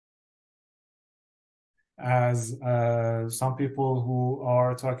as some people who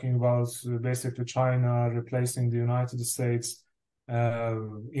are talking about basically China replacing the United States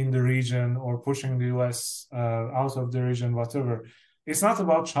in the region or pushing the US out of the region, whatever. It's not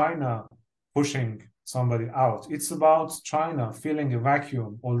about China pushing somebody out. It's about China filling a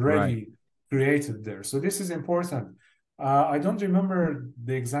vacuum already created there. So this is important. I don't remember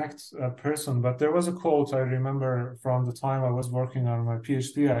the exact person, but there was a quote I remember from the time I was working on my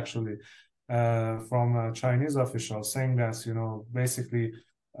PhD, actually, from a Chinese official saying that, basically,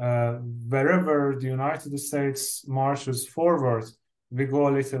 wherever the United States marches forward, we go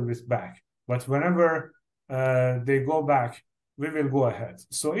a little bit back. But whenever they go back, we will go ahead.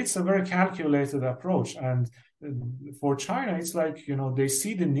 So it's a very calculated approach. And for China, it's like, they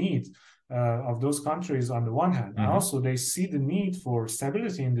see the need of those countries on the one hand, and also they see the need for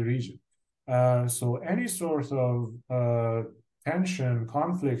stability in the region. So any sort of tension,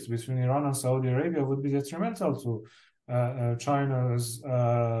 conflict between Iran and Saudi Arabia would be detrimental to China's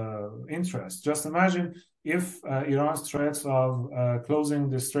interest. Just imagine if Iran's threats of closing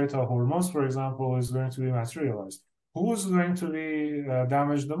the Strait of Hormuz, for example, is going to be materialized. Who's going to be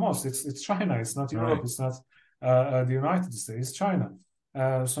damaged the most? It's China. It's not Europe. It's not the United States. It's China.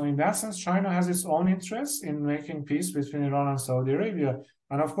 So in that sense, China has its own interests in making peace between Iran and Saudi Arabia.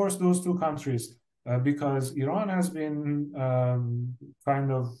 And of course, those two countries, because Iran has been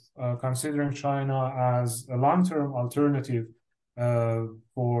kind of considering China as a long-term alternative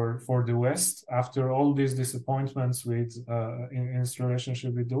for the West after all these disappointments with in its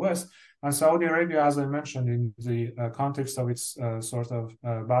relationship with the West. And Saudi Arabia, as I mentioned, in the context of its sort of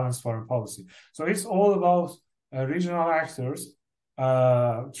balanced foreign policy. So it's all about regional actors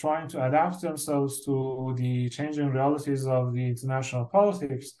trying to adapt themselves to the changing realities of the international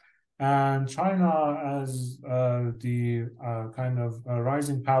politics, and China as the kind of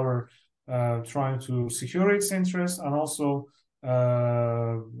rising power trying to secure its interests and also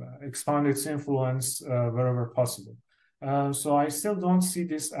expand its influence wherever possible. So I still don't see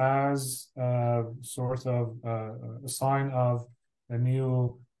this as sort of a sign of a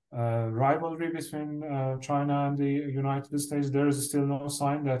new rivalry between China and the United States. There is still no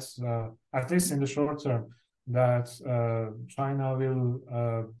sign that, at least in the short term, that China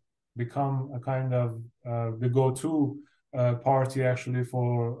will become a kind of the go-to party actually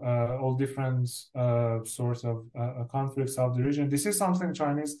for all different sorts of conflicts of the region. This is something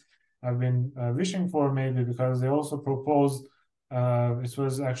Chinese have been wishing for, maybe because they also proposed, it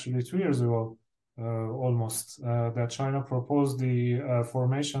was actually 2 years ago, almost, that China proposed the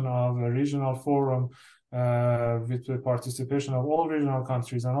formation of a regional forum with the participation of all regional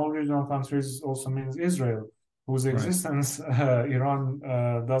countries, and all regional countries also means Israel, whose existence Iran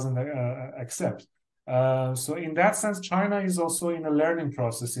doesn't accept. So in that sense, China is also in a learning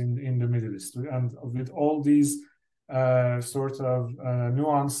process in the Middle East, and with all these sort of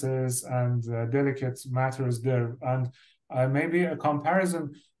nuances and delicate matters there. And maybe a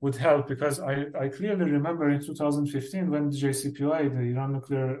comparison would help, because I clearly remember in 2015 when the JCPOA, the Iran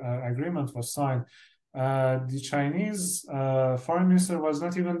nuclear agreement, was signed, the Chinese foreign minister was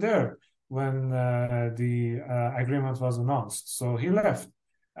not even there when the agreement was announced. So he left.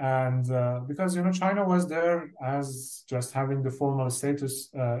 And because, China was there as just having the formal status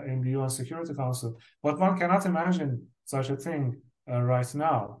in the UN Security Council. But one cannot imagine such a thing right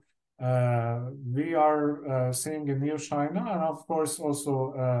now. We are seeing a new China, and of course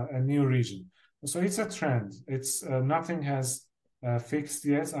also a new region. So it's a trend. It's nothing has fixed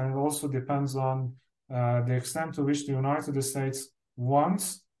yet, and it also depends on the extent to which the United States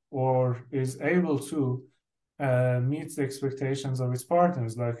wants or is able to meet the expectations of its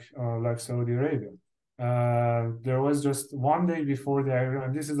partners, like Saudi Arabia. There was just one day before the agreement,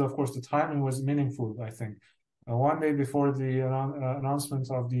 and this is, of course, the timing was meaningful, I think. One day before the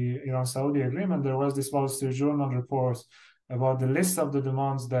announcement of the Iran-Saudi agreement, there was this Wall Street Journal report about the list of the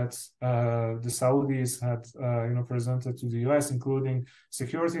demands that the Saudis had presented to the US, including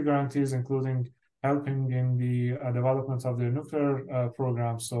security guarantees, including helping in the development of their nuclear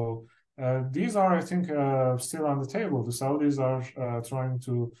program. So these are, I think, still on the table. The Saudis are trying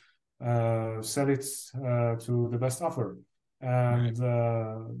to sell it to the best offer. And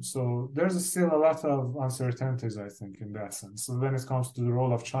so there's still a lot of uncertainties, I think, in that sense. So when it comes to the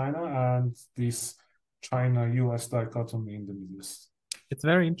role of China and this China-US dichotomy in the Middle East. It's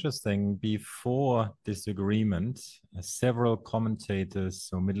very interesting. Before this agreement, several commentators,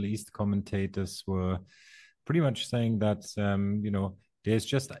 so Middle East commentators, were pretty much saying that, there's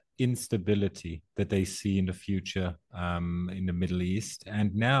just instability that they see in the future in the Middle East.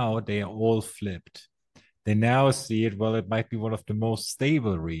 And now they are all flipped. They now see it, well, it might be one of the most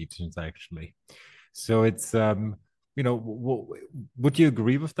stable regions, actually. So it's would you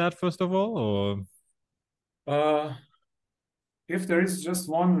agree with that first of all, or If there is just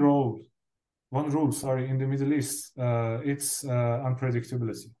one rule, sorry, in the Middle East, it's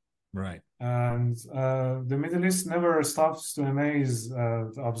unpredictability. right? And the Middle East never stops to amaze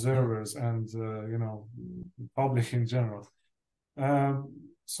the observers and public in general.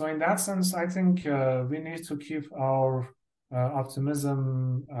 So in that sense, I think we need to keep our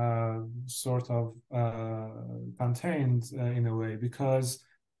optimism sort of contained in a way, because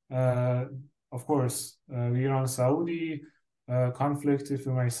of course the Iran-Saudi conflict, if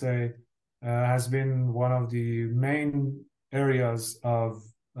you may say, has been one of the main areas of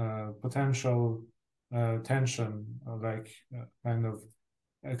potential tension, kind of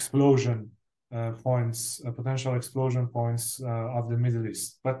explosion potential explosion points of the Middle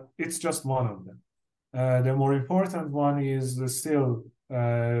East. But it's just one of them. The more important one is still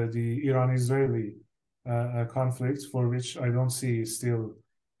the Iran-Israeli conflict, for which I don't see still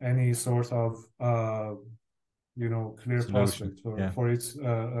any sort of clear Solution. prospect for it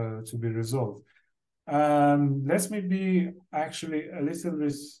to be resolved. Let me be actually a little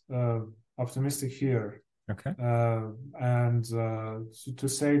bit optimistic here. Okay. And to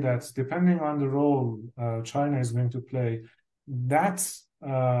say that depending on the role China is going to play, that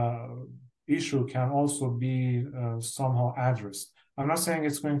issue can also be somehow addressed. I'm not saying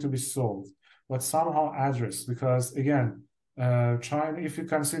it's going to be solved, but somehow addressed, because again, China, if you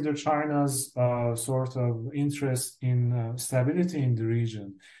consider China's sort of interest in stability in the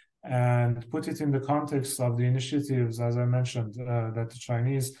region and put it in the context of the initiatives, as I mentioned, that the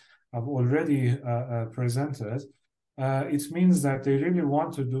Chinese have already presented, it means that they really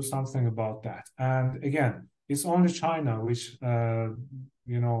want to do something about that. And again, it's only China which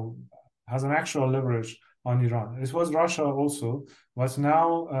has an actual leverage on Iran. It was Russia also, but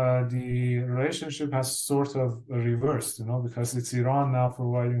now the relationship has sort of reversed, because it's Iran now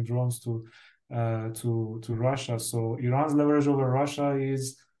providing drones to Russia. So Iran's leverage over Russia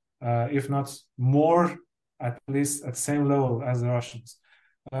is, if not more, at least at the same level as the Russians.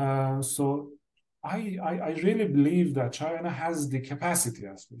 So I really believe that China has the capacity,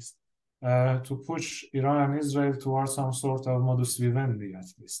 at least, to push Iran and Israel towards some sort of modus vivendi, at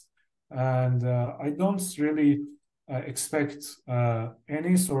least. And I don't really expect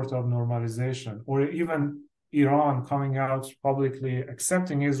any sort of normalization, or even Iran coming out publicly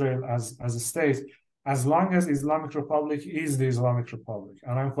accepting Israel as a state, as long as Islamic Republic is the Islamic Republic.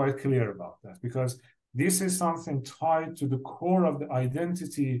 And I'm quite clear about that, because this is something tied to the core of the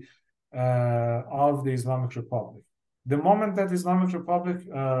identity of the Islamic Republic. The moment that Islamic Republic,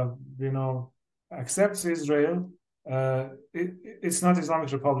 accepts Israel, it's not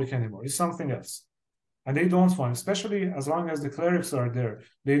Islamic Republic anymore. It's something else. And they don't want, especially as long as the clerics are there,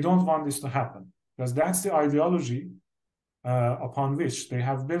 they don't want this to happen, because that's the ideology upon which they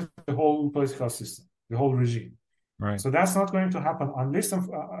have built the whole political system, the whole regime. Right. So that's not going to happen unless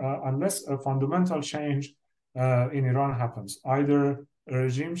a fundamental change in Iran happens, either a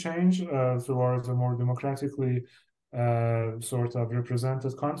regime change towards a more democratically sort of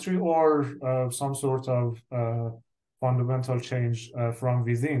represented country, or some sort of fundamental change from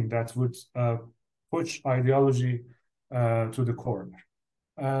within that would push ideology to the corner.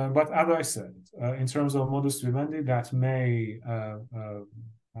 But as I said, in terms of modus vivendi, that may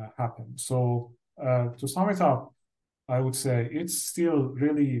happen. So to sum it up, I would say it's still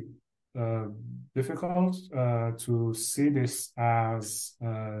really difficult to see this as,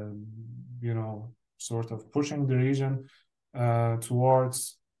 sort of pushing the region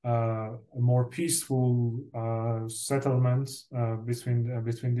towards a more peaceful settlement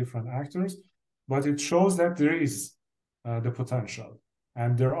between different actors. But it shows that there is the potential,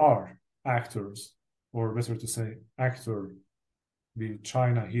 and there are actors, or better to say, actor, the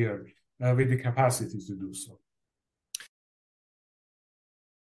China here, with the capacity to do so.